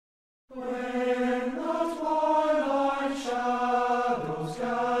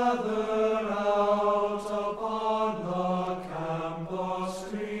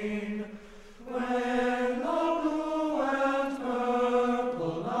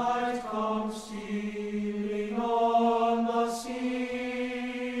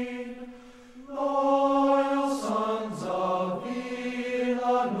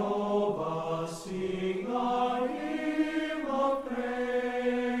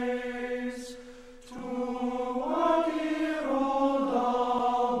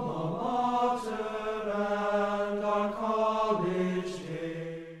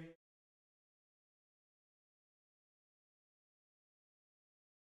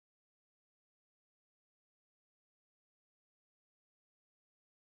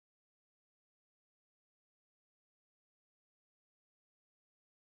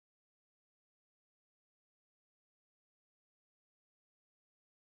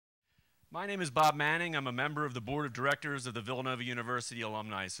My name is Bob Manning. I'm a member of the Board of Directors of the Villanova University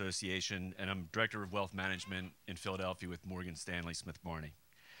Alumni Association, and I'm Director of Wealth Management in Philadelphia with Morgan Stanley Smith Barney.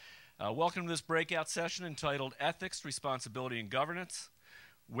 Welcome to this breakout session entitled Ethics, Responsibility, and Governance.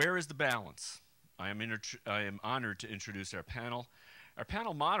 Where is the balance? I am honored to introduce our panel. Our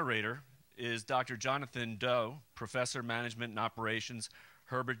panel moderator is Dr. Jonathan Doe, Professor of Management and Operations,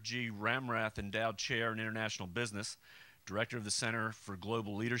 Herbert G. Ramrath Endowed Chair in International Business, Director of the Center for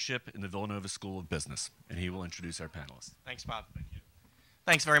Global Leadership in the Villanova School of Business, and he will introduce our panelists. Thanks, Bob. Thank you.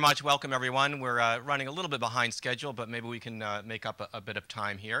 Thanks very much. Welcome, everyone. We're running a little bit behind schedule, but maybe we can make up a bit of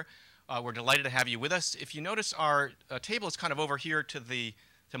time here. We're delighted to have you with us. If you notice, our table is kind of over here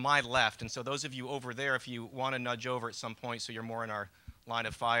to my left, and so those of you over there, if you want to nudge over at some point so you're more in our line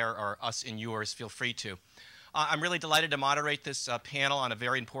of fire or us in yours, feel free to. I'm really delighted to moderate this panel on a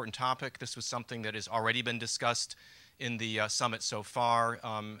very important topic. This was something that has already been discussed in the summit so far.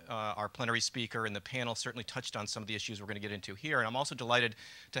 Our plenary speaker and the panel certainly touched on some of the issues we're going to get into here. And I'm also delighted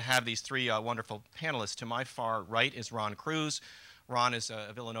to have these three wonderful panelists. To my far right is Ron Cruse. Ron is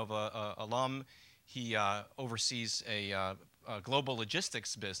a Villanova alum. He oversees a global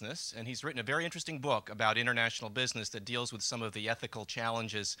logistics business, and he's written a very interesting book about international business that deals with some of the ethical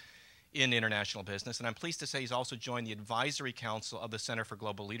challenges in international business. And I'm pleased to say he's also joined the advisory council of the Center for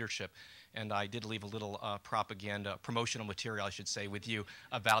Global Leadership. And I did leave a little promotional material, I should say, with you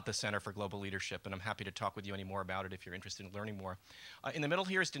about the Center for Global Leadership. And I'm happy to talk with you any more about it if you're interested in learning more. In the middle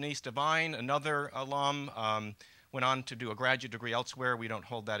here is Denise Devine, another alum. Went on to do a graduate degree elsewhere. We don't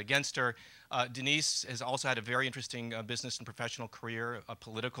hold that against her. Denise has also had a very interesting business and professional career, a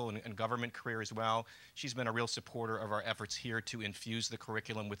political and government career as well. She's been a real supporter of our efforts here to infuse the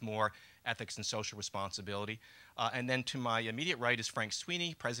curriculum with more ethics and social responsibility. And then to my immediate right is Frank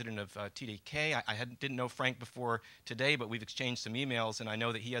Sweeney, president of TDK. Didn't know Frank before today, but we've exchanged some emails, and I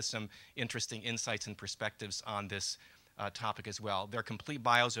know that he has some interesting insights and perspectives on this topic as well. Their complete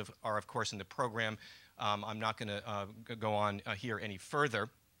bios are, of course, in the program. I'm not going to go on here any further,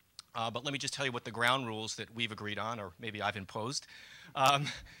 but let me just tell you what the ground rules that we've agreed on, or maybe I've imposed.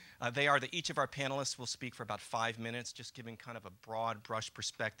 They are that each of our panelists will speak for about 5 minutes, just giving kind of a broad brush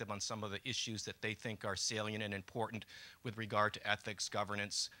perspective on some of the issues that they think are salient and important with regard to ethics,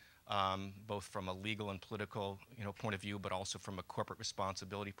 governance, both from a legal and political point of view, but also from a corporate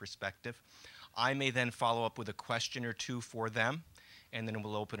responsibility perspective. I may then follow up with a question or two for them, and then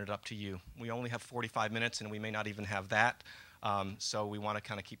we'll open it up to you. We only have 45 minutes, and we may not even have that, so we want to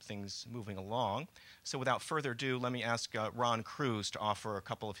kind of keep things moving along. So without further ado, let me ask Ron Cruse to offer a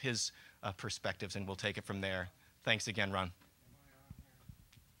couple of his perspectives, and we'll take it from there. Thanks again, Ron.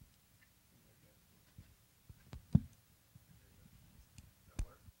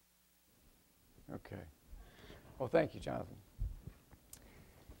 Okay. Well, thank you, Jonathan.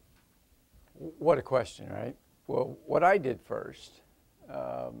 What a question, right? Well, what I did first,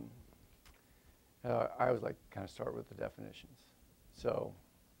 I always like to kind of start with the definitions. So,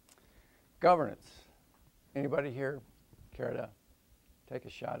 governance. Anybody here care to take a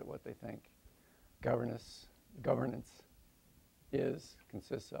shot at what they think governance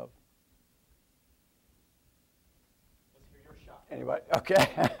consists of? Let's hear your shot. Anybody?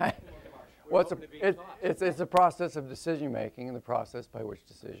 Okay. Well, it's a process of decision making and the process by which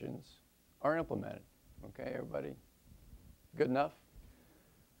decisions are implemented. Okay, everybody? Good enough?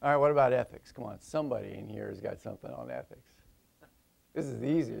 All right, what about ethics? Come on, somebody in here has got something on ethics. This is the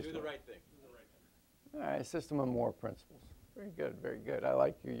easiest one. Do the right thing. Do the right thing. All right, system of moral principles. Very good, very good. I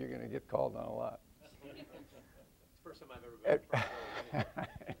like you. You're going to get called on a lot. It's the first time I've ever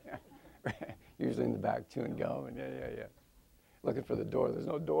been. Usually in the back, chewing gum, and yeah. Looking for the door. There's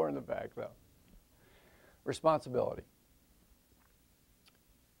no door in the back, though. Responsibility.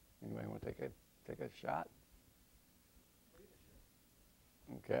 Anybody want to take a shot?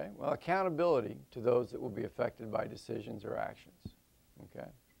 Okay. Well, accountability to those that will be affected by decisions or actions. Okay.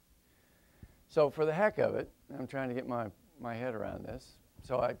 So for the heck of it, I'm trying to get my head around this.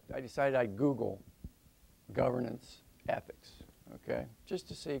 So I decided I'd Google governance ethics. Okay. Just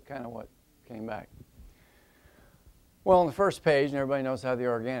to see kind of what came back. Well, on the first page, and everybody knows how the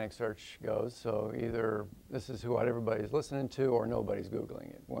organic search goes, so either this is what everybody's listening to or nobody's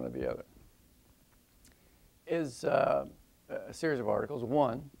Googling it, one or the other, is a series of articles,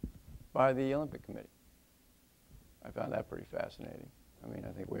 one by the Olympic Committee. I found that pretty fascinating. I mean,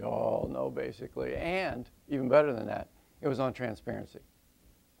 I think we all know basically, and even better than that, it was on transparency.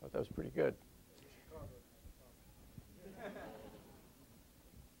 I thought that was pretty good.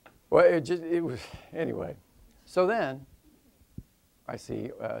 Well, it was, anyway. So then, I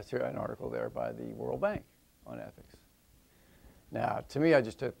see an article there by the World Bank on ethics. Now, to me, I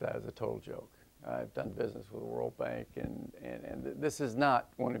just took that as a total joke. I've done business with the World Bank, and this is not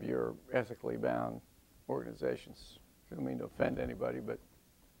one of your ethically bound organizations. I don't mean to offend anybody, but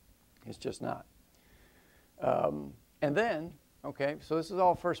it's just not. And then, okay, so this is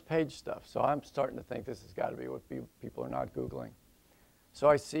all first page stuff. So I'm starting to think this has got to be what people are not Googling. So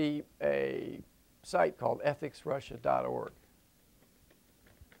I see a site called ethicsrussia.org.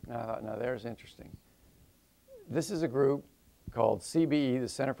 Now there's interesting. This is a group called CBE, the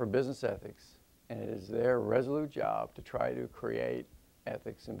Center for Business Ethics, and it is their resolute job to try to create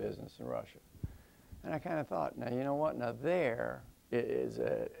ethics in business in Russia. And I kind of thought, now you know what? Now there is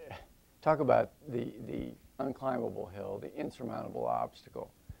a, talk about the unclimbable hill, the insurmountable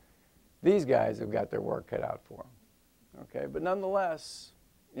obstacle. These guys have got their work cut out for them. Okay, but nonetheless,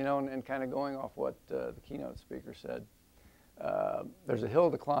 you know, and kind of going off what the keynote speaker said, there's a hill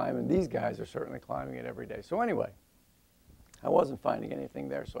to climb, and these guys are certainly climbing it every day. So anyway, I wasn't finding anything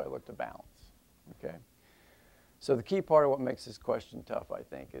there, so I looked to balance. Okay, so the key part of what makes this question tough, I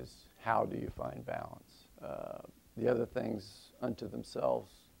think, is how do you find balance? The other things unto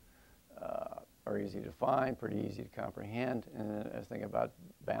themselves are easy to find, pretty easy to comprehend, and then I was thinking about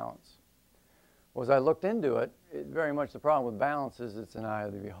balance. Well, as I looked into it, very much the problem with balance is it's an eye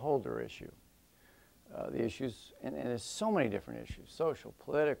of the beholder issue. The issues, and there's so many different issues, social,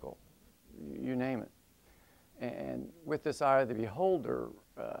 political, you name it. And with this eye of the beholder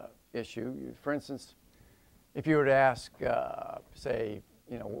issue, for instance, if you were to ask, say,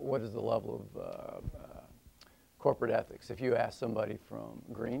 you know, what is the level of corporate ethics? If you ask somebody from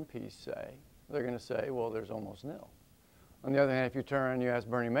Greenpeace, say, they're going to say, well, there's almost nil. On the other hand, if you turn and you ask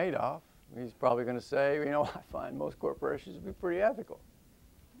Bernie Madoff, he's probably going to say, you know, I find most corporations to be pretty ethical.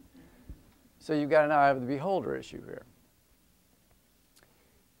 So you've got an eye of the beholder issue here.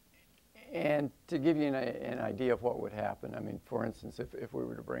 And to give you an idea of what would happen, I mean, for instance, if we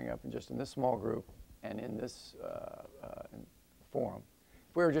were to bring up in this small group and in this forum,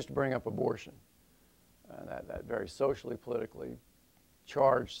 if we were just to bring up abortion, that very socially, politically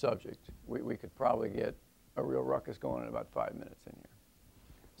charged subject, we could probably get a real ruckus going in about 5 minutes in here.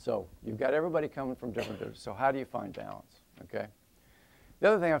 So you've got everybody coming from different, so how do you find balance, okay? The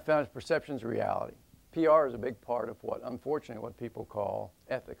other thing I found is perception's reality. PR is a big part of what, unfortunately, what people call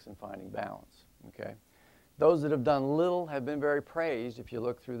ethics and finding balance, okay? Those that have done little have been very praised if you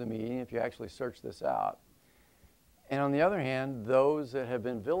look through the media, if you actually search this out. And on the other hand, those that have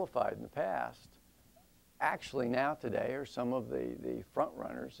been vilified in the past actually now today are some of the front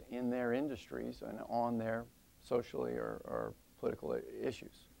runners in their industries and on their socially or political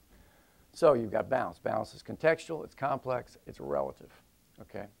issues. So you've got balance. Balance is contextual, it's complex, it's relative,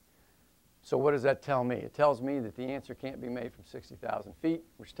 okay? So what does that tell me? It tells me that the answer can't be made from 60,000 feet,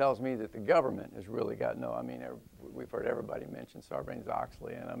 which tells me that the government has really got no, I mean, we've heard everybody mention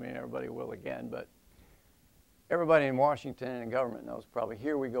Sarbanes-Oxley, and I mean, everybody will again, but everybody in Washington and in government knows probably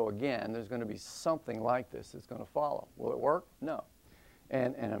here we go again, there's going to be something like this that's going to follow. Will it work? No.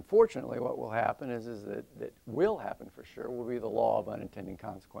 And unfortunately, what will happen is that will happen for sure will be the law of unintended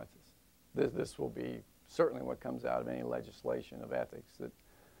consequences. This will be certainly what comes out of any legislation of ethics that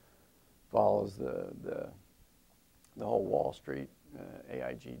follows the whole Wall Street,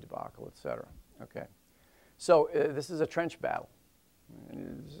 AIG debacle, et cetera. Okay. So this is a trench battle.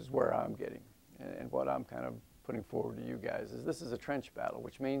 And this is where I'm getting. And what I'm kind of putting forward to you guys is this is a trench battle,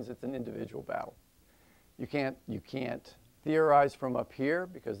 which means it's an individual battle. You can't theorize from up here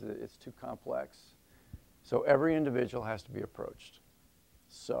because it's too complex. So every individual has to be approached.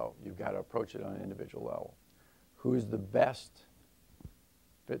 So you've got to approach it on an individual level. Who's the best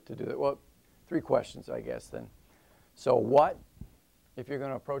fit to do that? Well, 3 questions, I guess, then. So what, if you're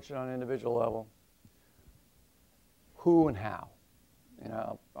going to approach it on an individual level? Who and how? And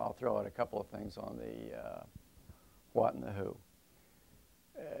I'll throw out a couple of things on the what and the who.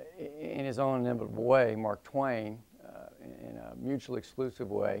 In his own inimitable way, Mark Twain, in a mutually exclusive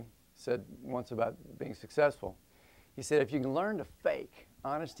way, said once about being successful. He said, if you can learn to fake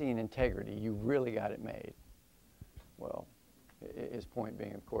honesty and integrity, you really got it made. Well, his point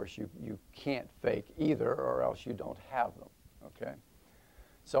being, of course, you can't fake either or else you don't have them, okay?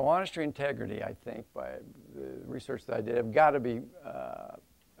 So honesty and integrity, I think, by the research that I did, have got to be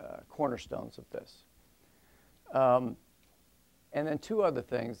cornerstones of this. And then 2 other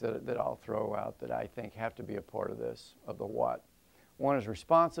things that I'll throw out that I think have to be a part of this, of the what. One is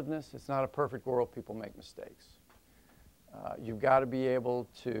responsiveness. It's not a perfect world. People make mistakes. You've got to be able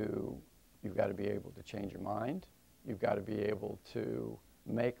to change your mind. You've got to be able to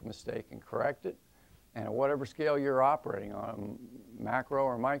make a mistake and correct it. And at whatever scale you're operating on, macro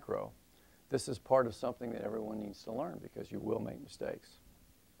or micro, this is part of something that everyone needs to learn because you will make mistakes.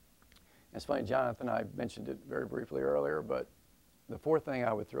 And it's funny, Jonathan, I mentioned it very briefly earlier, but the fourth thing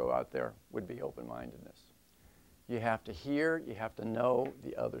I would throw out there would be open-mindedness. You have to hear, you have to know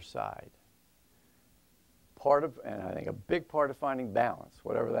the other side. Part of, and I think a big part of finding balance,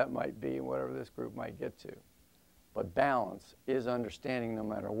 whatever that might be and whatever this group might get to, but balance is understanding no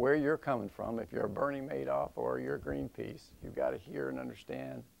matter where you're coming from. If you're a Bernie Madoff or you're a Greenpeace, you've got to hear and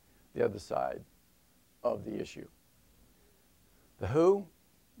understand the other side of the issue. The who,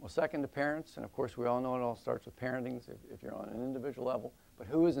 well, second to parents, and of course we all know it all starts with parenting if you're on an individual level, but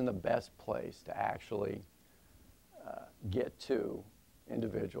who is in the best place to actually get to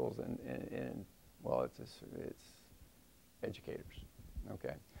individuals and well, it's educators,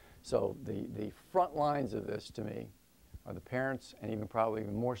 okay? So the front lines of this to me are the parents and even probably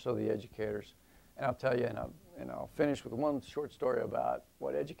even more so the educators. And I'll tell you, and I'll finish with one short story about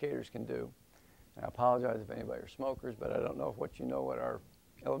what educators can do. And I apologize if anybody are smokers, but I don't know what you know what our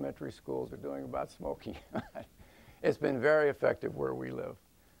elementary schools are doing about smoking. It's been very effective where we live.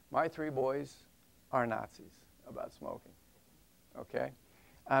 My 3 boys are Nazis about smoking, okay?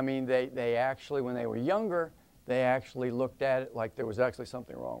 I mean, they actually, when they were younger, they actually looked at it like there was actually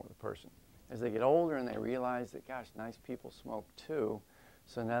something wrong with the person. As they get older and they realize that, gosh, nice people smoke too,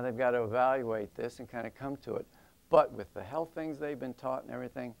 so now they've got to evaluate this and kind of come to it. But with the health things they've been taught and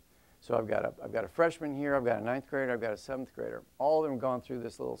everything, so I've got a freshman here, I've got a 9th grader, I've got a 7th grader. All of them gone through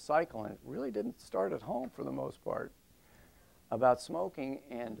this little cycle, and it really didn't start at home for the most part about smoking.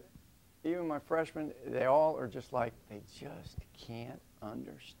 And even my freshmen, they all are just like, they just can't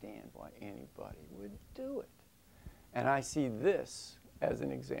understand why anybody would do it. And I see this as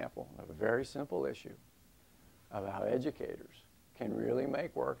an example of a very simple issue of how educators can really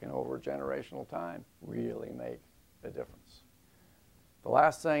make work and over generational time really make a difference. The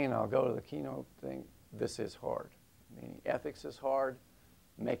last thing, and I'll go to the keynote thing, this is hard. Meaning ethics is hard,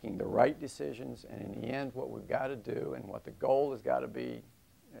 making the right decisions, and in the end what we've got to do and what the goal has got to be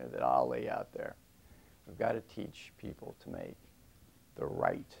that I'll lay out there, we've got to teach people to make the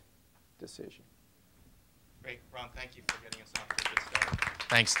right decision. Great, Ron, thank you for getting us off to a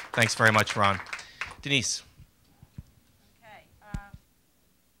good start. Thanks very much, Ron. Denise.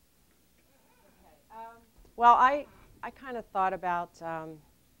 Well, I kind of thought about,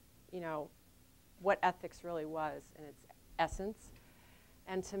 you know, what ethics really was in its essence.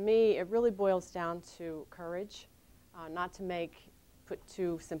 And to me, it really boils down to courage, not to put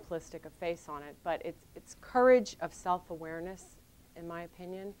too simplistic a face on it, but it's courage of self-awareness, in my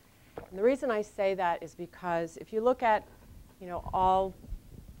opinion. And the reason I say that is because if you look at, you know, all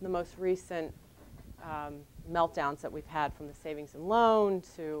the most recent meltdowns that we've had, from the savings and loan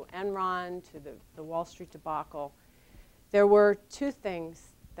to Enron to the Wall Street debacle, there were 2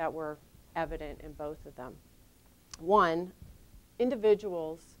 things that were evident in both of them. One,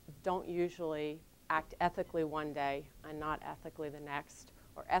 individuals don't usually act ethically one day and not ethically the next,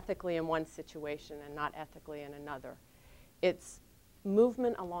 or ethically in one situation and not ethically in another. It's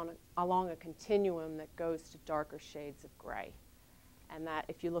movement along a continuum that goes to darker shades of gray. And that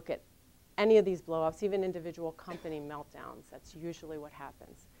if you look at any of these blow-ups, even individual company meltdowns, that's usually what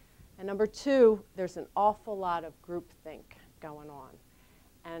happens. And number 2, there's an awful lot of groupthink going on.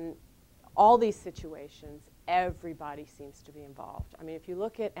 And all these situations, everybody seems to be involved. I mean, if you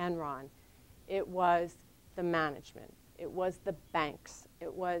look at Enron, it was the management, it was the banks,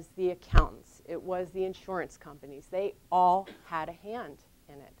 it was the accountants, it was the insurance companies. They all had a hand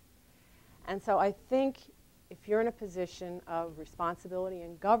in it. And so I think if you're in a position of responsibility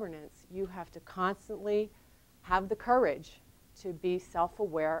and governance, you have to constantly have the courage to be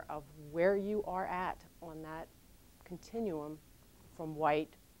self-aware of where you are at on that continuum from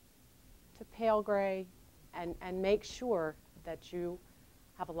white to pale gray, and make sure that you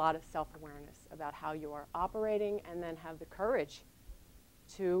have a lot of self-awareness about how you are operating, and then have the courage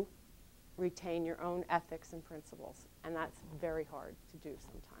to retain your own ethics and principles. And that's very hard to do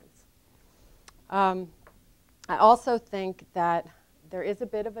sometimes. I also think that there is a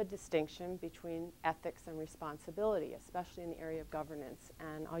bit of a distinction between ethics and responsibility, especially in the area of governance.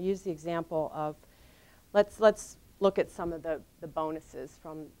 And I'll use the example of, let's look at some of the bonuses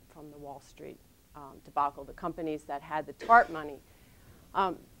from the Wall Street debacle, the companies that had the TARP money.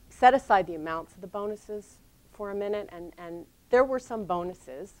 Set aside the amounts of the bonuses for a minute, and there were some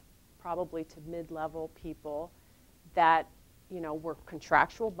bonuses, probably to mid-level people, that, you know, were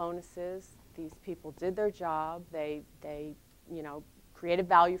contractual bonuses. These people did their job. They you know, created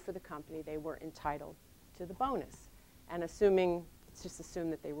value for the company. They were entitled to the bonus. And let's just assume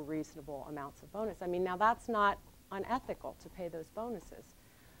that they were reasonable amounts of bonus. I mean, now that's not unethical to pay those bonuses.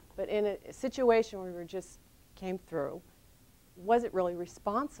 But in a situation where we just came through, was it really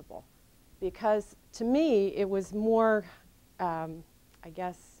responsible? Because to me, it was more, I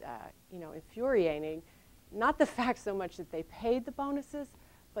guess, infuriating, not the fact so much that they paid the bonuses,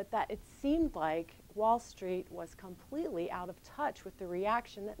 but that it seemed like Wall Street was completely out of touch with the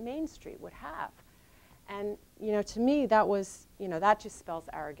reaction that Main Street would have. And, to me, that was, that just spells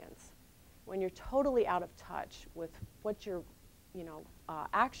arrogance. When you're totally out of touch with what your,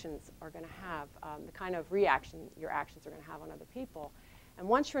 actions are going to have, the kind of reaction your actions are going to have on other people. And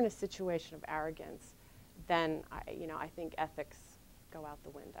once you're in a situation of arrogance, then, I think ethics go out the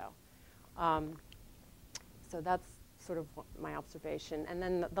window. So that's sort of my observation. And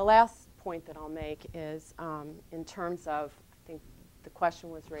then the last point that I'll make is in terms of, I think the question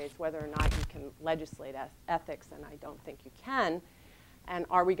was raised whether or not you can legislate ethics, and I don't think you can. And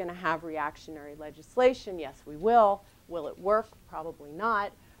are we going to have reactionary legislation? Yes, we will. Will it work? Probably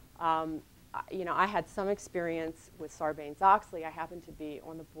not. I had some experience with Sarbanes-Oxley. I happened to be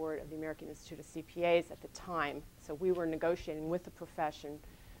on the board of the American Institute of CPAs at the time. So we were negotiating with the profession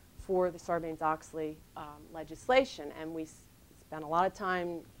for the Sarbanes-Oxley legislation. And we spent a lot of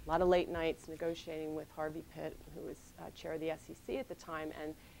time, a lot of late nights negotiating with Harvey Pitt, who was chair of the SEC at the time.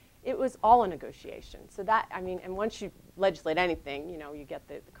 And it was all a negotiation. So that, and once you legislate anything, you get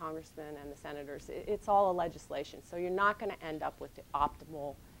the congressmen and the senators. It's all a legislation. So you're not going to end up with the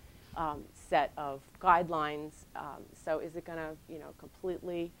optimal set of guidelines. So is it going to,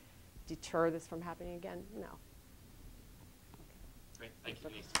 completely deter this from happening again? No. Great. Thank you,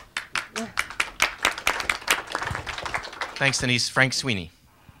 Denise. Thanks, Denise. Frank Sweeney.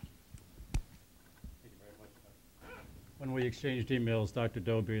 Thank you very much. When we exchanged emails, Dr.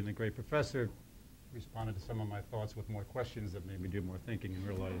 Dobie and the great professor responded to some of my thoughts with more questions that made me do more thinking and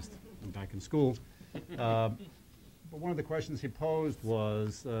realized I'm back in school. But one of the questions he posed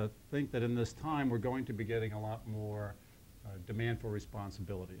was, think that in this time we're going to be getting a lot more demand for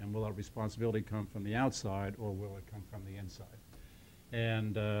responsibility. And will that responsibility come from the outside or will it come from the inside?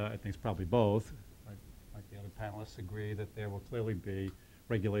 And I think it's probably both. Like the other panelists agree that there will clearly be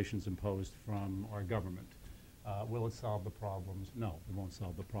regulations imposed from our government. Will it solve the problems? No, it won't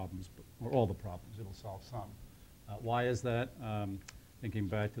solve the problems, or all the problems. It'll solve some. Why is that? Thinking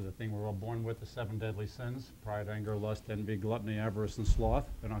back to the thing we're all born with, the 7 deadly sins, pride, anger, lust, envy, gluttony, avarice, and sloth,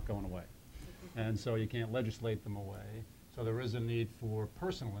 they're not going away. And so you can't legislate them away. So there is a need for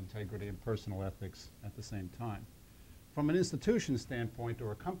personal integrity and personal ethics at the same time. From an institution standpoint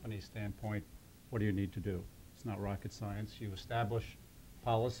or a company standpoint, what do you need to do? It's not rocket science. You establish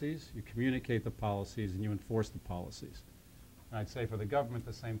policies, you communicate the policies, and you enforce the policies. And I'd say for the government,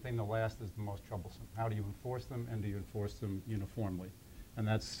 the same thing. The last is the most troublesome. How do you enforce them, and do you enforce them uniformly? And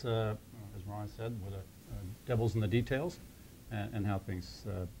that's, as Ron said, with devil's in the details and how things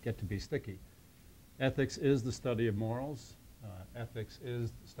get to be sticky. Ethics is the study of morals. Ethics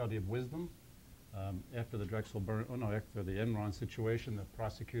is the study of wisdom. After the after the Enron situation, the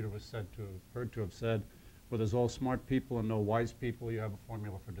prosecutor was heard to have said, well, there's all smart people and no wise people, you have a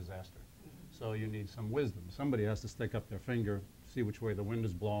formula for disaster. So you need some wisdom. Somebody has to stick up their finger, see which way the wind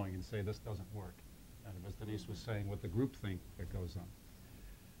is blowing, and say this doesn't work. And as Denise was saying, with the groupthink that goes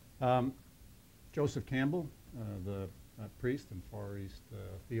on. Joseph Campbell, the priest and Far East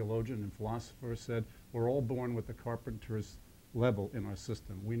theologian and philosopher, said, we're all born with the carpenter's level in our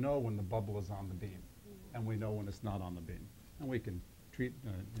system. We know when the bubble is on the beam, and we know when it's not on the beam. And we can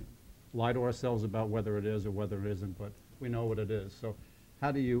lie to ourselves about whether it is or whether it isn't, but we know what it is. So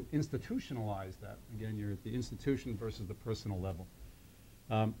how do you institutionalize that? Again, you're at the institution versus the personal level.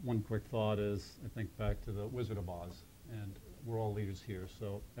 One quick thought is, I think back to the Wizard of Oz, and we're all leaders here,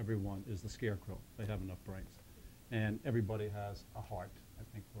 so everyone is the scarecrow. They have enough brains. And everybody has a heart. I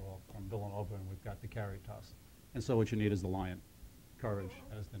think we're all from Villanova, and we've got the caritas. And so what you need is the lion, courage,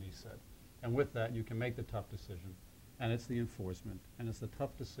 as Denise said. And with that, you can make the tough decision, and it's the enforcement, and it's the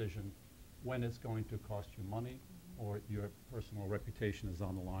tough decision when it's going to cost you money or your personal reputation is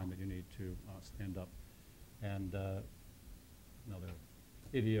on the line that you need to stand up. And another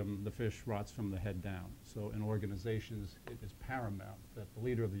idiom, the fish rots from the head down. So in organizations, it is paramount that the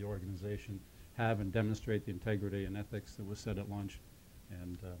leader of the organization have and demonstrate the integrity and ethics that was said at lunch.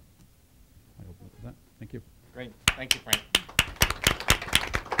 And I open up to that. Thank you. Great. Thank you, Frank.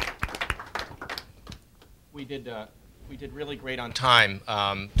 We did really great on time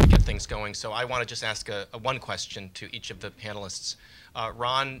to get things going, so I want to just ask one question to each of the panelists.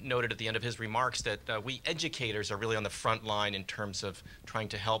 Ron noted at the end of his remarks that we educators are really on the front line in terms of trying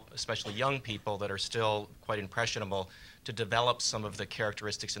to help, especially young people that are still quite impressionable, to develop some of the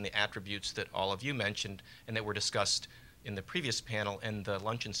characteristics and the attributes that all of you mentioned and that were discussed in the previous panel and the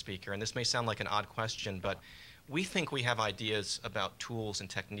luncheon speaker, and this may sound like an odd question, but we think we have ideas about tools and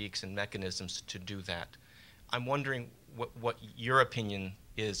techniques and mechanisms to do that. I'm wondering what your opinion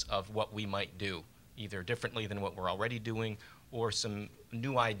is of what we might do, either differently than what we're already doing or some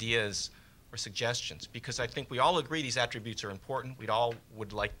new ideas or suggestions, because I think we all agree these attributes are important. We all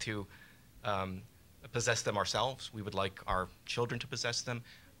would like to possess them ourselves. We would like our children to possess them,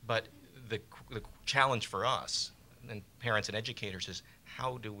 but the challenge for us and parents and educators is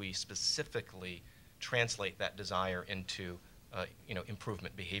how do we specifically translate that desire into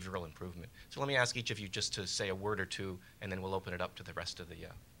improvement, behavioral improvement. So let me ask each of you just to say a word or two, and then we'll open it up to the rest of the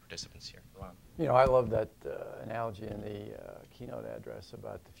participants here. Ron. You know, I love that analogy in the keynote address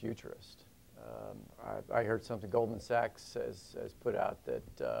about the futurist. I heard something Goldman Sachs has put out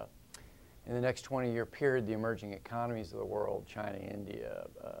that in the next 20-year period, the emerging economies of the world, China, India,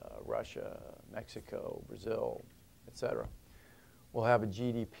 Russia, Mexico, Brazil, etc., will have a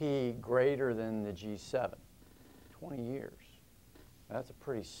GDP greater than the G7. 20 years. That's a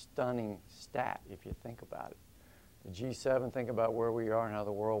pretty stunning stat if you think about it. The G7, think about where we are and how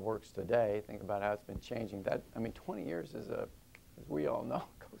the world works today. Think about how it's been changing. That, I mean, 20 years is as we all know,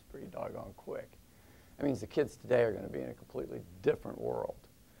 goes pretty doggone quick. That means the kids today are going to be in a completely different world,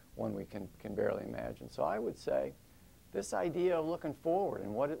 one we can barely imagine. So I would say this idea of looking forward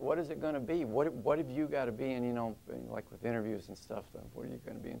and what is it going to be? What have you got to be in, like with interviews and stuff, what are you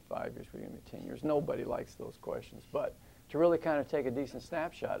going to be in 5 years? What are you going to be in 10 years? Nobody likes those questions. But to really kind of take a decent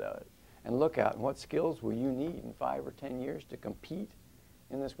snapshot of it and look at what skills will you need in 5 or 10 years to compete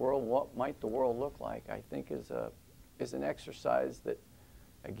in this world, what might the world look like, I think is an exercise that,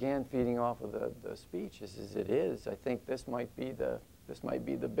 again, feeding off of the speech, as it is, I think this might be the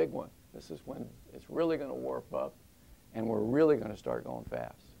big one. This is when it's really going to warp up and we're really going to start going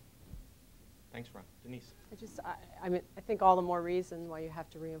fast. Thanks, Ron. Denise. I think all the more reason why you have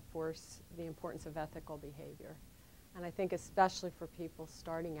to reinforce the importance of ethical behavior. And I think especially for people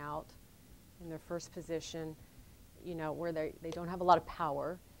starting out in their first position, where they don't have a lot of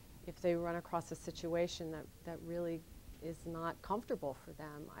power, if they run across a situation that really is not comfortable for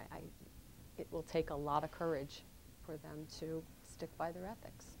them, it will take a lot of courage for them to stick by their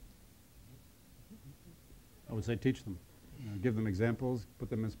ethics. I would say teach them. Give them examples, put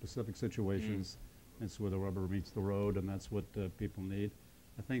them in specific situations. That's where the rubber meets the road, and that's what people need.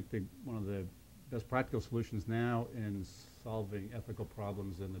 I think one of the best practical solutions now in solving ethical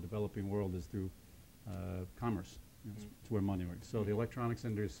problems in the developing world is through commerce. It's where money works. So the Electronics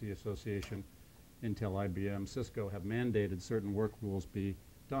Industry Association, Intel, IBM, Cisco have mandated certain work rules be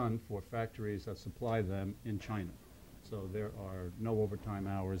done for factories that supply them in China. So there are no overtime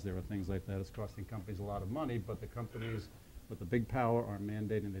hours. There are things like that. It's costing companies a lot of money, but the companies with the big power are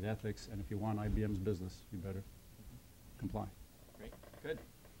mandating that ethics, and if you want IBM's business, you better comply. Great. Good.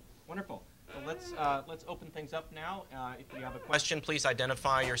 Wonderful. Well, let's open things up now. If you have a question, please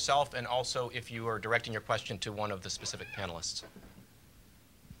identify yourself, and also if you are directing your question to one of the specific panelists.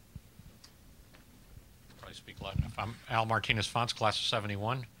 Probably speak loud enough. I'm Al Martinez-Fonts, class of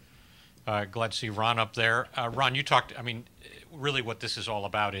 71. Glad to see Ron up there. Ron, you talked, really what this is all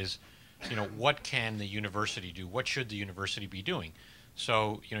about is, what can the university do? What should the university be doing?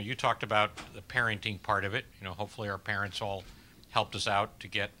 So, you talked about the parenting part of it. Hopefully our parents all helped us out to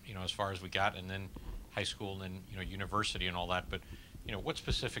get, as far as we got, and then high school and then, university and all that. But, what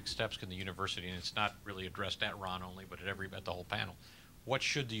specific steps can the university, and it's not really addressed at Ron only, but at the whole panel, what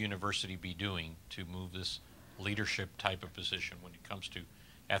should the university be doing to move this leadership type of position when it comes to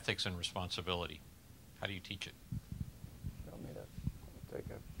ethics and responsibility? How do you teach it? You want me to take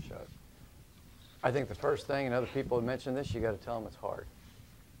a shot? I think the first thing, and other people have mentioned this, you got to tell them it's hard.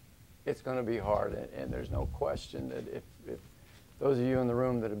 It's going to be hard, and there's no question that if those of you in the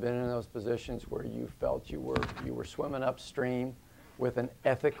room that have been in those positions where you felt you were swimming upstream with an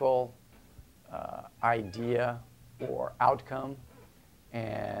ethical idea or outcome,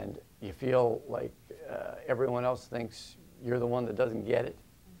 and you feel like everyone else thinks you're the one that doesn't get it,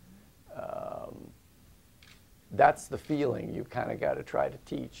 that's the feeling you kind of got to try to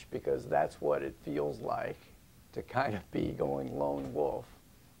teach, because that's what it feels like to kind of be going lone wolf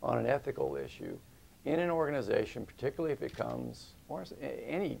on an ethical issue in an organization, particularly if it comes, or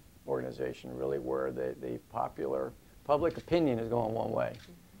any organization really, where the popular public opinion is going one way.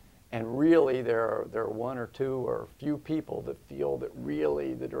 And really there are one or two or few people that feel that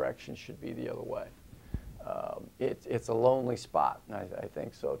really the direction should be the other way. It's a lonely spot, and I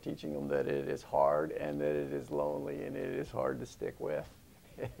think so. Teaching them that it is hard and that it is lonely and it is hard to stick with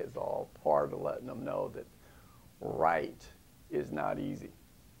is all part of letting them know that right is not easy.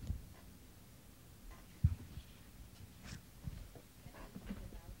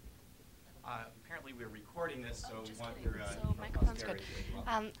 recording this, so we want your so microphone's good. posterity as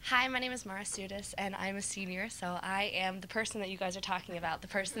well. Hi, my name is Mara Sudis, and I'm a senior, so I am the person that you guys are talking about, the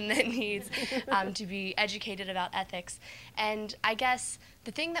person that needs to be educated about ethics. And I guess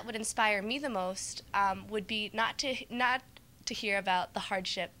the thing that would inspire me the most would be not to hear about the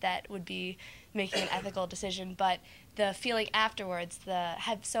hardship that would be making an ethical decision, but the feeling afterwards.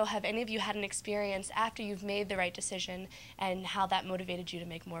 Have any of you had an experience after you've made the right decision, and how that motivated you to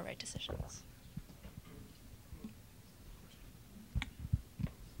make more right decisions?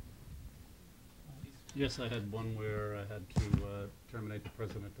 Yes, I had one where I had to terminate the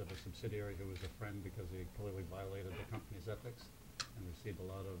president of a subsidiary who was a friend because he clearly violated the company's ethics, and received a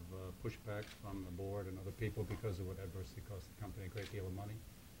lot of pushback from the board and other people because it would adversely cost the company a great deal of money.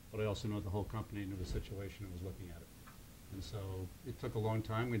 But I also know the whole company knew the situation and was looking at it. And so it took a long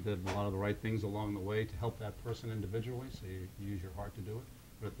time. We did a lot of the right things along the way to help that person individually, so you use your heart to do it.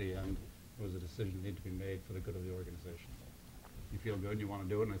 But at the end, it was a decision that needed to be made for the good of the organization. You feel good and you want to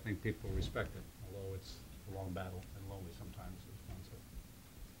do it, and I think people respect it, although it's a long battle and lonely sometimes, as Ron said.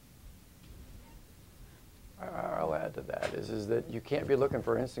 I'll add to that is that you can't be looking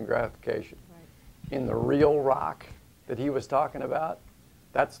for instant gratification. Right. In the real rock that he was talking about,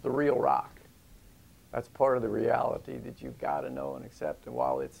 that's the real rock. That's part of the reality that you've got to know and accept. And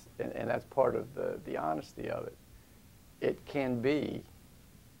while it's, and that's part of the honesty of it, it can be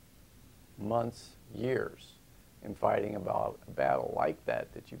months, years in fighting about a battle like that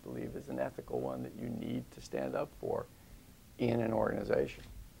you believe is an ethical one that you need to stand up for in an organization.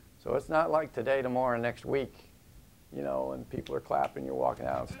 So it's not like today, tomorrow, next week, you know, and people are clapping, you're walking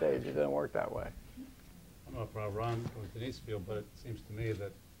out on stage. It doesn't work that way. I don't know if Ron or Denise feel, but it seems to me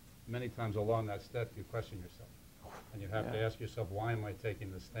that many times along that step you question yourself. And you have to ask yourself, why am I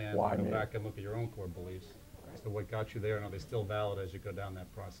taking this stand? Why Go me? back and look at your own core beliefs as to what got you there, and are they still valid as you go down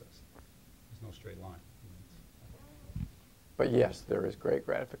that process? There's no straight line. But yes, there is great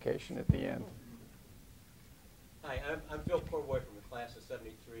gratification at the end. Hi, I'm Phil Portwood from the class of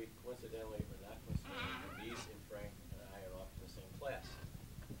 '73. Coincidentally, or not coincidentally, Denise and Frank and I are off in the same class.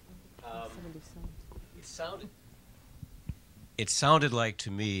 77. It sounded like to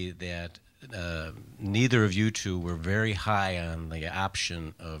me that neither of you two were very high on the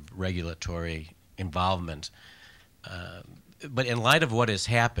option of regulatory involvement. But in light of what has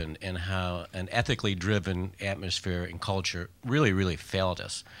happened and how an ethically driven atmosphere and culture really, really failed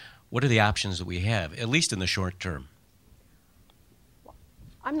us, what are the options that we have, at least in the short term?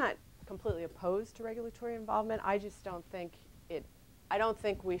 I'm not completely opposed to regulatory involvement. I just don't think I don't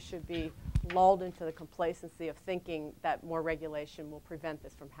think we should be lulled into the complacency of thinking that more regulation will prevent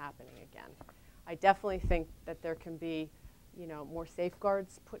this from happening again. I definitely think that there can be, you know, more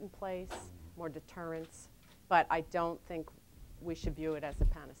safeguards put in place, more deterrence, but I don't think we should view it as a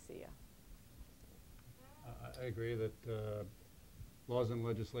panacea. I agree that laws and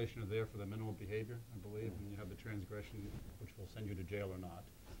legislation are there for the minimal behavior, I believe, and you have the transgression, which will send you to jail or not.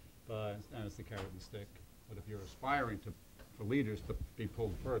 But and it's the carrot and stick. But if you're aspiring for leaders to be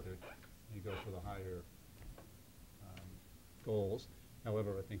pulled further, you go for the higher goals.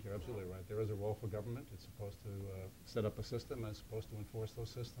 However, I think you're absolutely right. There is a role for government. It's supposed to set up a system, and it's supposed to enforce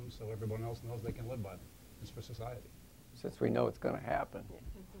those systems so everyone else knows they can live by them. It's for society. Since we know it's going to happen,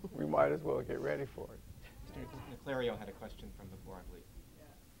 we might as well get ready for it. Mr. Niclario had a question from the floor, I believe.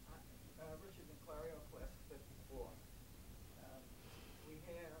 Yeah. Richard Niclario, class 54. We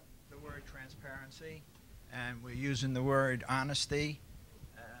hear the word transparency, and we're using the word honesty.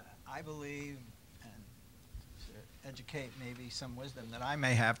 I believe, and to educate maybe some wisdom that I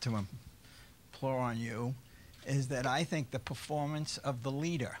may have to implore on you, is that I think the performance of the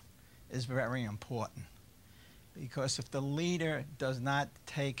leader is very important. Because if the leader does not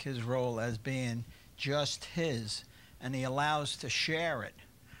take his role as being just his, and he allows to share it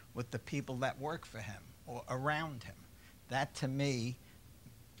with the people that work for him or around him, that to me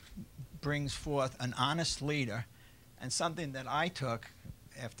brings forth an honest leader. And something that I took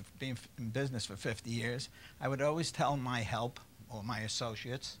after being in business for 50 years, I would always tell my help or my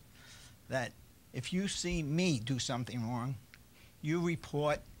associates that if you see me do something wrong, you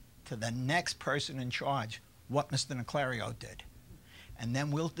report to the next person in charge what Mr. Niclario did. And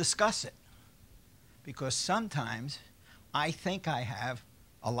then we'll discuss it. Because sometimes I think I have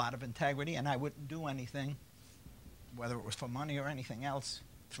a lot of integrity and I wouldn't do anything, whether it was for money or anything else,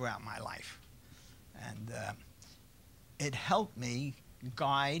 throughout my life. And it helped me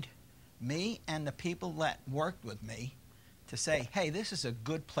guide me and the people that worked with me to say, hey, this is a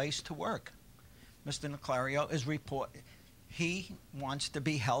good place to work. Mr. Niclario is he wants to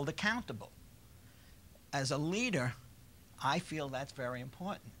be held accountable. As a leader, I feel that's very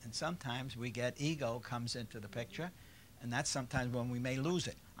important. And sometimes we get ego comes into the picture, and that's sometimes when we may lose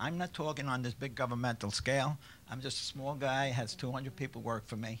it. I'm not talking on this big governmental scale. I'm just a small guy, has 200 people work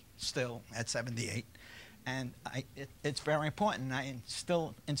for me, still at 78. And it's very important. And I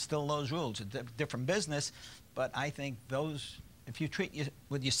still instill those rules. It's a different business, but I think those, if you treat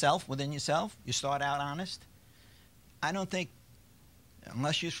with yourself, within yourself, you start out honest. I don't think,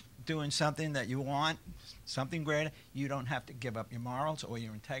 unless you're doing something that you want, something greater, you don't have to give up your morals or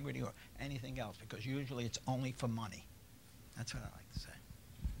your integrity or anything else, because usually it's only for money. That's what I like to say.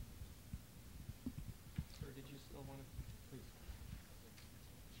 Sir, did you still want to, please?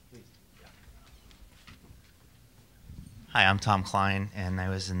 Please. Yeah. Hi, I'm Tom Klein, and I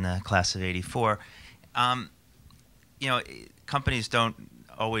was in the class of '84. You know, companies don't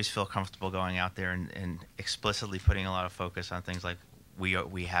always feel comfortable going out there and explicitly putting a lot of focus on things like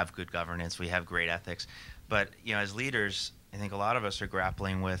we have good governance, we have great ethics. But, you know, as leaders, I think a lot of us are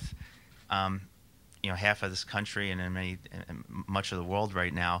grappling with, you know, half of this country and in much of the world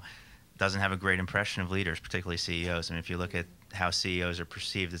right now doesn't have a great impression of leaders, particularly CEOs. I mean, if you look at how CEOs are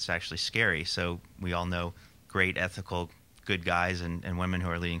perceived, it's actually scary. So we all know great, ethical, good guys and women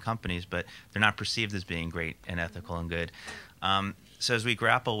who are leading companies, but they're not perceived as being great and ethical and good. So as we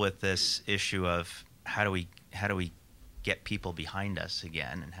grapple with this issue of how do we get people behind us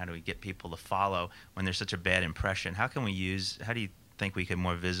again, and how do we get people to follow when there's such a bad impression, how do you think we can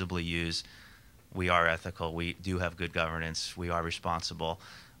more visibly use we are ethical, we do have good governance, we are responsible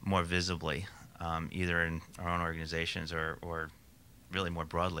more visibly, either in our own organizations or really more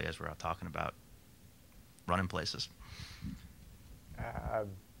broadly as we're out talking about running places?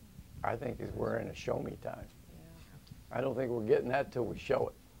 I think we're in a show me time. I don't think we're getting that till we show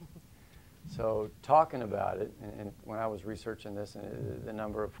it. So talking about it, and when I was researching this, and the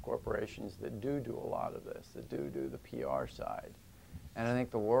number of corporations that do a lot of this, that do the PR side, and I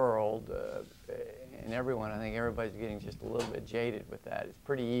think the world and everyone, I think everybody's getting just a little bit jaded with that. It's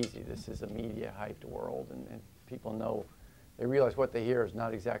pretty easy. This is a media hyped world, and people know, they realize what they hear is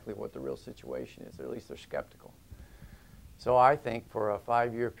not exactly what the real situation is, or at least they're skeptical. So I think for a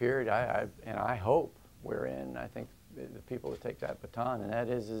 5-year period, and I hope we're in, I think the people that take that baton, and that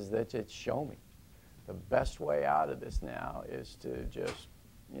is that it's show me. The best way out of this now is to just,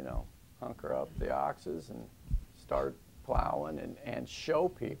 you know, hunker up the oxes and start plowing and show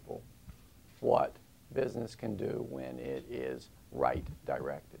people what business can do when it is right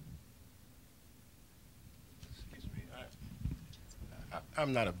directed. Excuse me.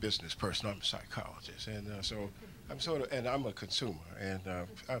 I'm not a business person. I'm a psychologist, and so I'm and I'm a consumer, and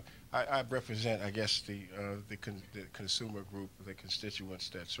I represent, I guess, the consumer group, the constituents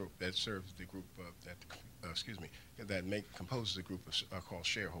that serves the group that composes the group called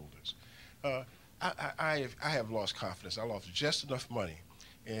shareholders. I have lost confidence. I lost just enough money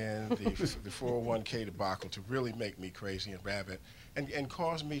in the 401k debacle to really make me crazy and rabid, and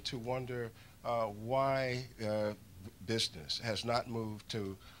cause me to wonder why business has not moved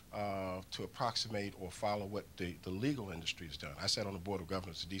to approximate or follow what the legal industry has done. I sat on the board of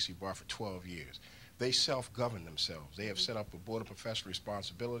governors of D.C. Bar for 12 years. They self-govern themselves. They have set up a board of professional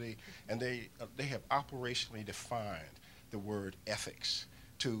responsibility, and they have operationally defined the word ethics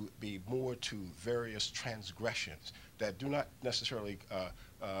to be more to various transgressions that do not necessarily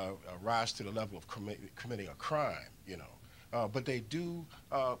rise to the level of committing a crime, you know. But they do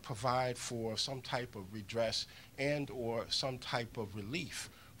provide for some type of redress and or some type of relief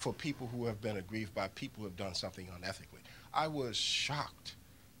for people who have been aggrieved by people who have done something unethically. I was shocked,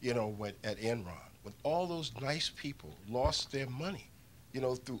 you know, at Enron, when all those nice people lost their money, you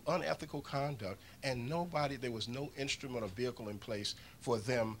know, through unethical conduct, and there was no instrument or vehicle in place for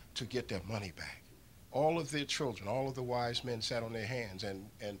them to get their money back. All of their children, all of the wise men sat on their hands, and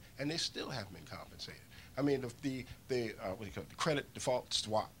they still haven't been compensated. I mean, the credit default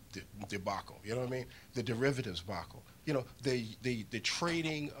swap debacle, you know what I mean? The derivatives debacle, you know, the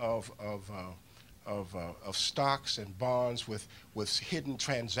trading of stocks and bonds with hidden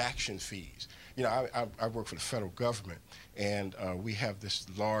transaction fees. You know, I work for the federal government, and we have this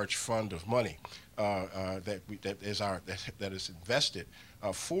large fund of money that is invested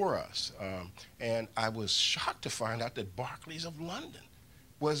for us. And I was shocked to find out that Barclays of London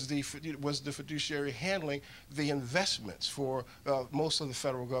was the fiduciary handling the investments for most of the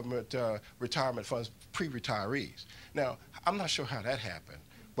federal government retirement funds, pre-retirees. Now, I'm not sure how that happened.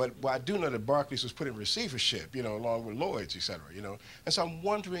 But I do know that Barclays was put in receivership, you know, along with Lloyd's, et cetera, you know. And so I'm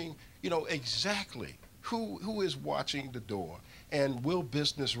wondering, you know, exactly who is watching the door And will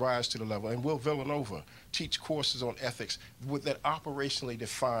business rise to the level? And will Villanova teach courses on ethics that operationally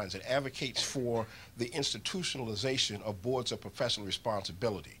defines and advocates for the institutionalization of boards of professional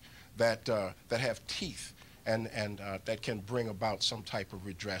responsibility that have teeth and that can bring about some type of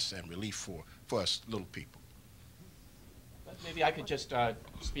redress and relief for us little people? Maybe I could just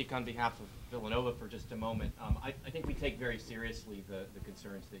speak on behalf of Villanova for just a moment. I think we take very seriously the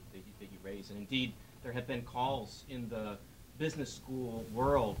concerns that you raise. And indeed, there have been calls in the business school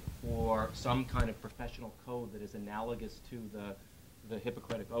world for some kind of professional code that is analogous to the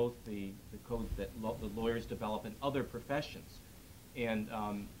Hippocratic Oath, the code that the lawyers develop in other professions. And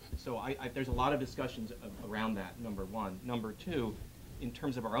so there's a lot of discussions around that, number one. Number two, in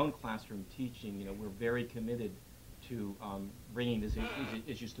terms of our own classroom teaching, we're very committed to bringing these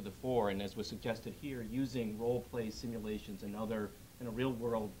issues to the fore, and as was suggested here, using role-play simulations and other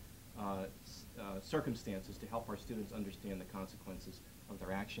real-world circumstances to help our students understand the consequences of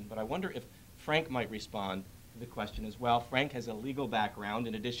their action. But I wonder if Frank might respond to the question as well. Frank has a legal background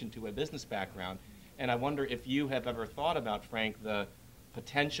in addition to a business background, and I wonder if you have ever thought about, Frank, the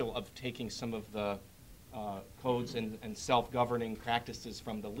potential of taking some of the codes and self-governing practices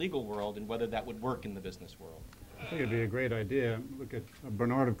from the legal world and whether that would work in the business world. I think it'd be a great idea. Look at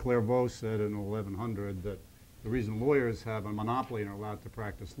Bernard of Clairvaux said in 1100 that the reason lawyers have a monopoly and are allowed to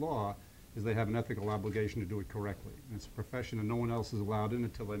practice law is they have an ethical obligation to do it correctly. And it's a profession and no one else is allowed in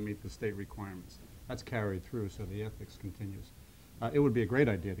until they meet the state requirements. That's carried through, so the ethics continues. It would be a great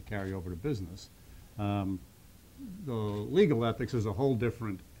idea to carry over to business. The legal ethics is a whole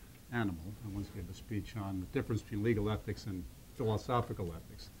different animal. I once gave a speech on the difference between legal ethics and philosophical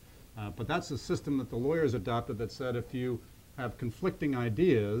ethics. But that's a system that the lawyers adopted that said if you have conflicting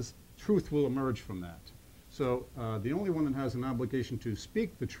ideas, truth will emerge from that. So the only one that has an obligation to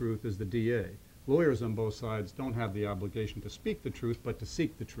speak the truth is the DA. Lawyers on both sides don't have the obligation to speak the truth, but to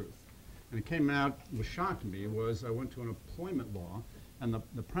seek the truth. And it came out, what shocked me was I went to an employment law, and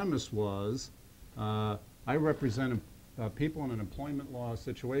the premise was I represent people in an employment law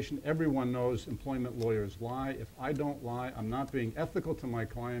situation. Everyone knows employment lawyers lie. If I don't lie, I'm not being ethical to my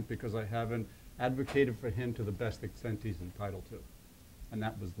client because I haven't advocated for him to the best extent he's entitled to. And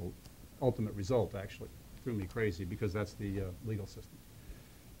that was the ultimate result, actually. It threw me crazy because that's the legal system.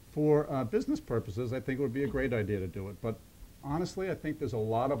 For business purposes, I think it would be a great idea to do it. But honestly, I think there's a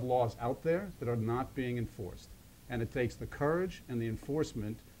lot of laws out there that are not being enforced. And it takes the courage and the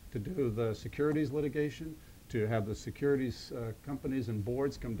enforcement to do the securities litigation, to have the securities companies and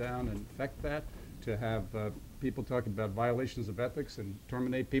boards come down and affect that, to have people talk about violations of ethics and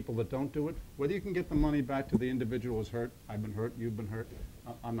terminate people that don't do it. Whether you can get the money back to the individual who's hurt, I've been hurt, you've been hurt,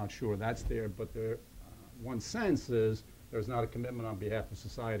 I'm not sure that's there, but there, one sense is there's not a commitment on behalf of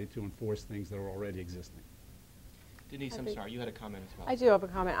society to enforce things that are already existing. Denise, I'm sorry, you had a comment as well. I do have a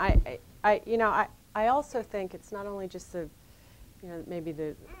comment. I also think it's not only just the, maybe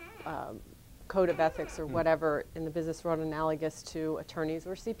the code of ethics or whatever in the business world analogous to attorneys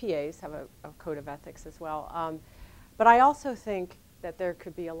or CPAs have a code of ethics as well. But I also think that there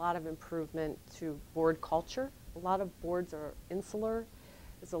could be a lot of improvement to board culture. A lot of boards are insular.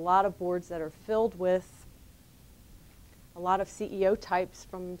 There's a lot of boards that are filled with a lot of CEO types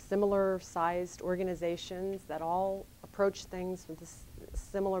from similar sized organizations that all approach things with this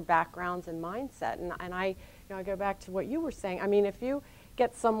similar backgrounds and mindset. And I go back to what you were saying. I mean, if you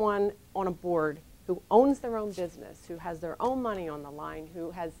get someone on a board who owns their own business, who has their own money on the line,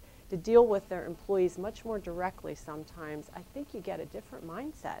 who has to deal with their employees much more directly sometimes, I think you get a different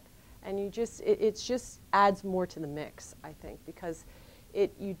mindset. And it just adds more to the mix, I think, because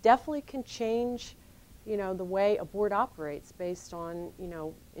you definitely can change the way a board operates based on,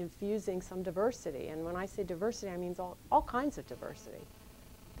 infusing some diversity. And when I say diversity, I mean all kinds of diversity.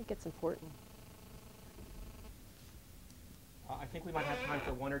 I think it's important. I think we might have time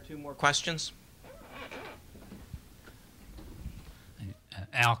for one or two more questions.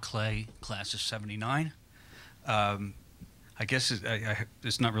 Al Clay, class of '79. I guess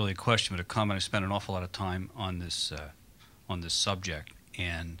it's not really a question, but a comment. I spent an awful lot of time on this subject,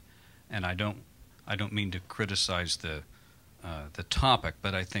 and I don't mean to criticize the topic,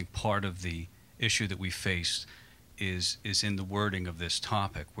 but I think part of the issue that we face is in the wording of this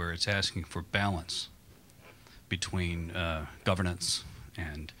topic, where it's asking for balance between governance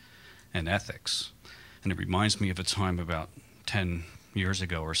and ethics. And it reminds me of a time about 10 years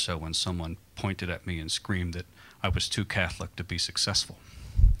ago or so when someone pointed at me and screamed that I was too Catholic to be successful.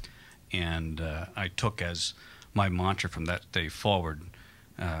 And I took as my mantra from that day forward,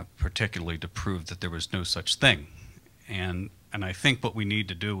 particularly to prove that there was no such thing. And I think what we need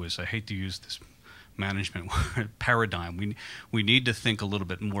to do is, I hate to use this management paradigm. We need to think a little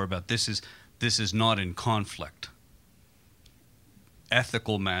bit more about this is not in conflict.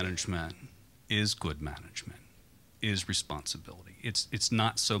 Ethical management is good management, is responsibility. It's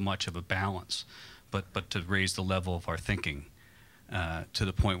not so much of a balance, but to raise the level of our thinking to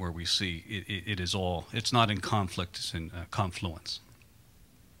the point where we see it is all, it's not in conflict, it's in confluence.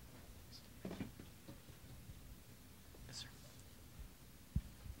 Yes, sir.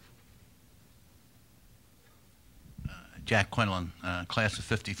 Jack Quinlan, class of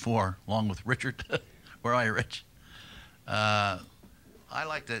 '54, along with Richard. Where are you, Rich? I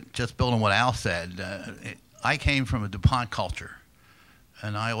like to just build on what Al said. I came from a DuPont culture,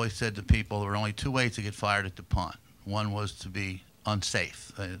 and I always said to people there were only two ways to get fired at DuPont. One was to be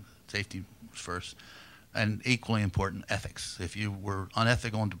unsafe. Safety was first. And equally important, ethics. If you were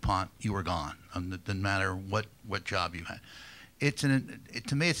unethical in DuPont, you were gone. It didn't matter what job you had.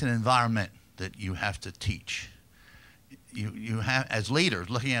 To me, it's an environment that you have to teach. You have, as leaders,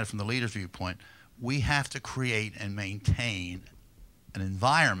 looking at it from the leader's viewpoint, we have to create and maintain an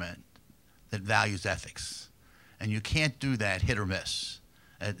environment that values ethics. And you can't do that hit or miss.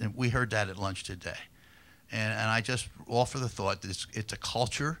 And we heard that at lunch today. And I just offer the thought that it's a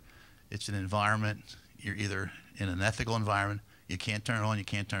culture, it's an environment. You're either in an ethical environment, you can't turn it on, you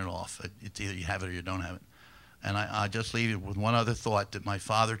can't turn it off. It's either you have it or you don't have it. And I just leave it with one other thought that my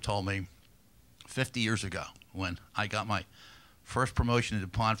father told me 50 years ago when I got my first promotion at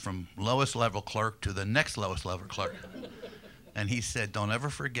DuPont from lowest level clerk to the next lowest level clerk. And he said, don't ever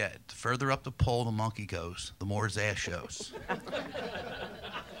forget, the further up the pole the monkey goes, the more his ass shows.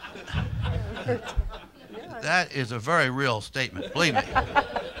 That is a very real statement, believe me.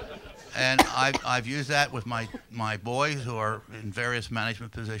 And I've used that with my boys who are in various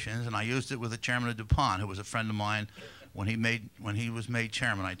management positions, and I used it with the chairman of DuPont, who was a friend of mine when he was made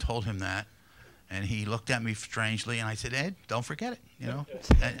chairman. I told him that, and he looked at me strangely, and I said, Ed, don't forget it, you know.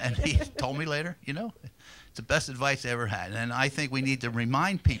 And he told me later, you know, it's the best advice I ever had. And I think we need to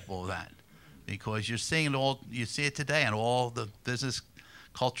remind people of that, because you're seeing it all, you see it today, and all the business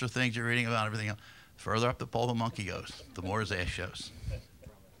culture things you're reading about, everything else. Further up the pole the monkey goes, the more his ass shows.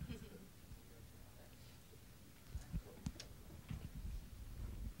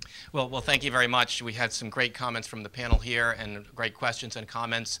 Well, thank you very much. We had some great comments from the panel here and great questions and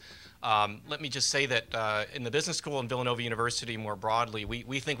comments. Let me just say that in the business school and Villanova University more broadly,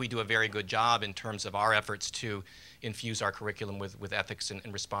 we think we do a very good job in terms of our efforts to infuse our curriculum with ethics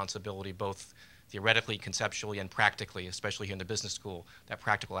and responsibility, both theoretically, conceptually, and practically, especially here in the business school. That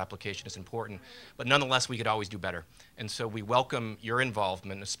practical application is important. But nonetheless, we could always do better. And so we welcome your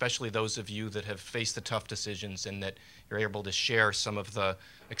involvement, especially those of you that have faced the tough decisions and that you're able to share some of the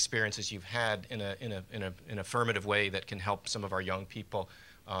experiences you've had in an affirmative way that can help some of our young people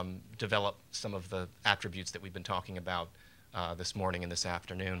develop some of the attributes that we've been talking about this morning and this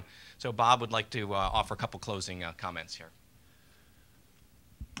afternoon. So Bob would like to offer a couple closing comments here.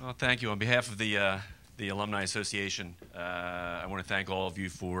 Well, thank you. On behalf of the Alumni Association, I want to thank all of you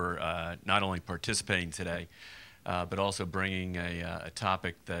for not only participating today, but also bringing a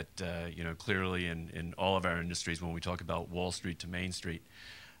topic that, you know, clearly in all of our industries, when we talk about Wall Street to Main Street,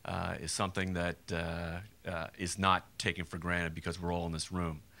 is something that is not taken for granted because we're all in this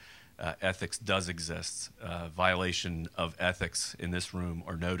room. Ethics does exist. Violation of ethics in this room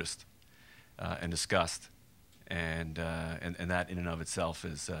are noticed and discussed. And that in and of itself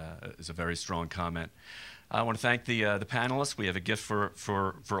is a very strong comment. I want to thank the panelists. We have a gift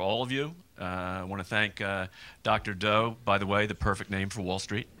for all of you. I want to thank Dr. Doe, by the way, the perfect name for Wall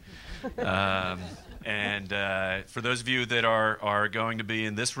Street. And for those of you that are going to be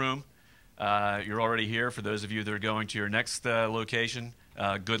in this room, you're already here. For those of you that are going to your next location,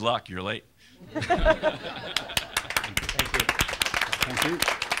 good luck. You're late. Thank you. Thank you.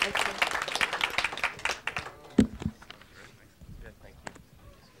 Thank you.